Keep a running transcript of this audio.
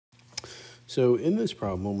So in this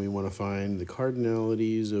problem, we want to find the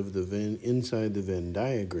cardinalities of the Venn inside the Venn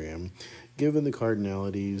diagram, given the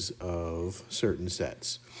cardinalities of certain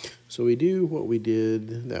sets. So we do what we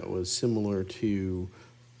did that was similar to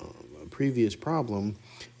a previous problem,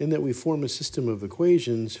 in that we form a system of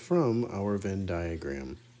equations from our Venn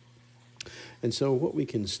diagram. And so what we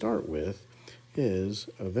can start with is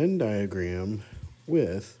a Venn diagram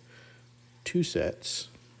with two sets.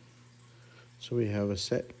 So we have a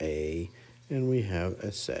set A and we have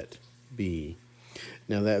a set B.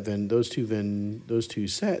 Now those two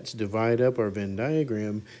sets divide up our Venn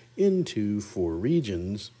diagram into four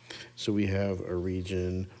regions. So we have a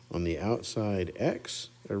region on the outside X,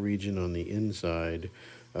 a region on the inside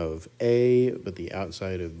of A, but the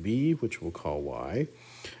outside of B, which we'll call Y,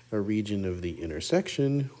 a region of the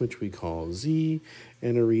intersection, which we call Z,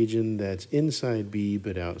 and a region that's inside B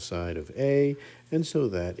but outside of A, and so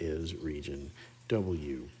that is region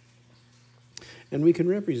W. And we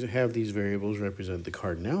can have these variables represent the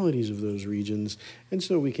cardinalities of those regions, and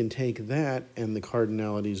so we can take that and the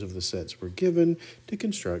cardinalities of the sets we're given to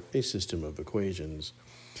construct a system of equations.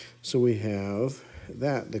 So we have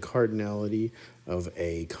that the cardinality of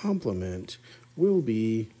a complement will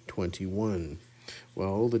be 21.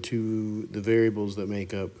 Well, the variables that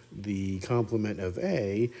make up the complement of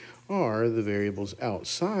A are the variables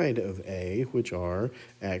outside of A, which are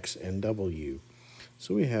X and W.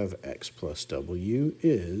 So we have X plus W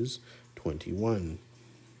is 21.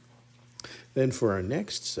 Then for our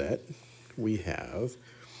next set, we have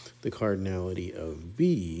the cardinality of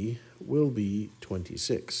B will be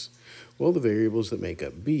 26. Well, the variables that make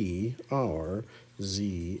up B are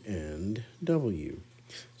Z and W.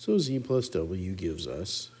 So Z plus W gives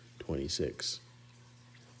us 26.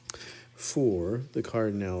 For the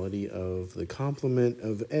cardinality of the complement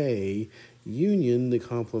of A union the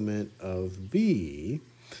complement of B,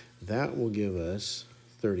 that will give us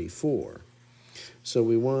 34. So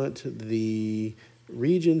we want the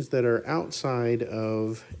regions that are outside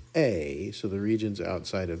of A, so the regions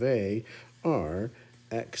outside of A are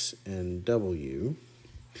X and W,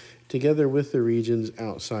 together with the regions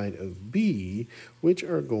outside of B, which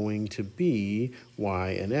are going to be Y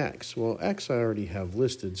and X. Well, X I already have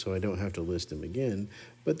listed, so I don't have to list them again,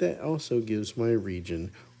 but that also gives my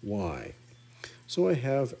region Y. So I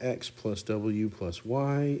have X plus W plus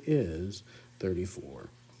Y is 34.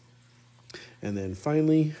 And then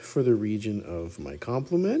finally, for the region of my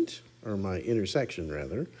complement, or my intersection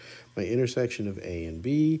rather, my intersection of A and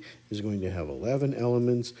B is going to have 11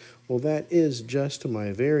 elements. Well, that is just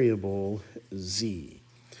my variable Z.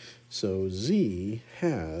 So Z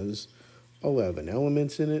has 11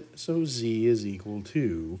 elements in it, so Z is equal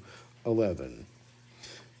to 11.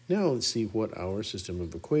 Now let's see what our system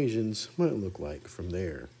of equations might look like from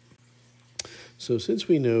there. So since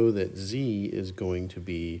we know that Z is going to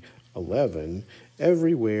be 11,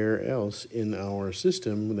 everywhere else in our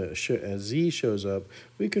system that as Z shows up,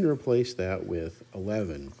 we can replace that with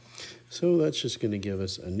 11. So that's just going to give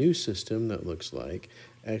us a new system that looks like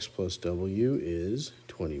X plus W is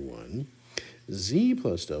 21. Z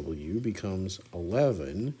plus W becomes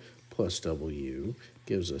 11 plus W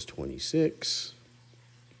gives us 26.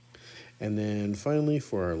 And then finally,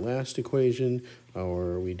 for our last equation,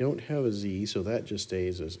 we don't have a Z, so that just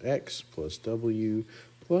stays as X plus W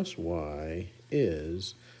plus Y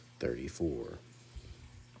is 34.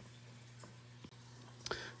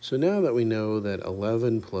 So now that we know that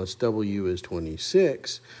 11 plus W is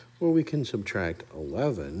 26, well, we can subtract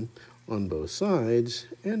 11 on both sides,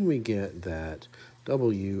 and we get that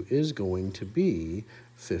W is going to be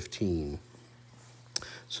 15.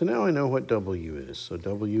 So now I know what W is. So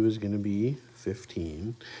W is going to be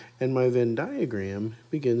 15, and my Venn diagram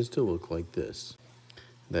begins to look like this.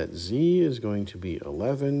 That Z is going to be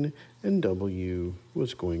 11, and W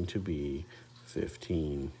was going to be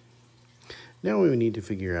 15. Now we need to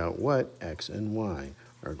figure out what X and Y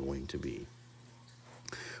are going to be.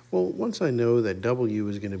 Well, once I know that W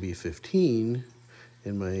is going to be 15,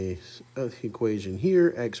 in my equation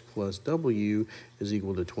here, X plus W is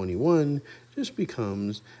equal to 21, just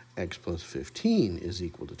becomes X plus 15 is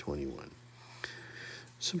equal to 21.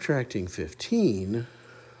 Subtracting 15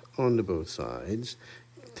 onto both sides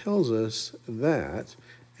tells us that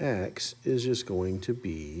X is just going to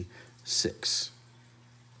be 6.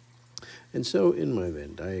 And so in my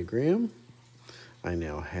Venn diagram, I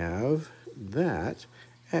now have that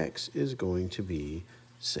X is going to be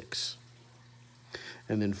 6.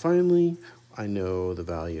 And then finally, I know the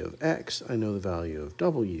value of X, I know the value of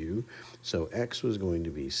W, so X was going to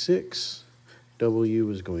be 6, W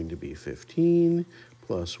was going to be 15,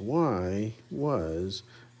 plus Y was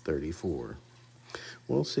 34.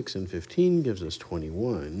 Well, 6 and 15 gives us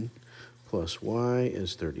 21, plus y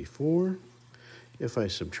is 34. If I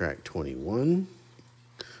subtract 21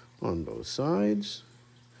 on both sides,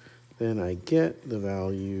 then I get the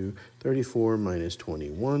value 34 minus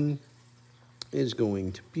 21 is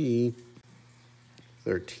going to be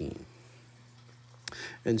 13.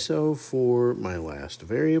 And so for my last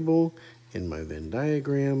variable in my Venn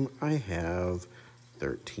diagram, I have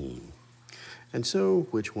 13. And so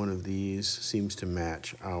which one of these seems to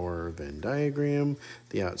match our Venn diagram?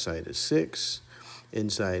 The outside is 6,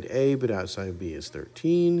 inside A but outside B is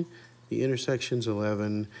 13, the intersection's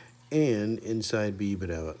 11, and inside B but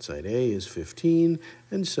outside A is 15,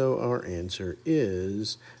 and so our answer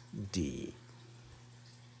is D.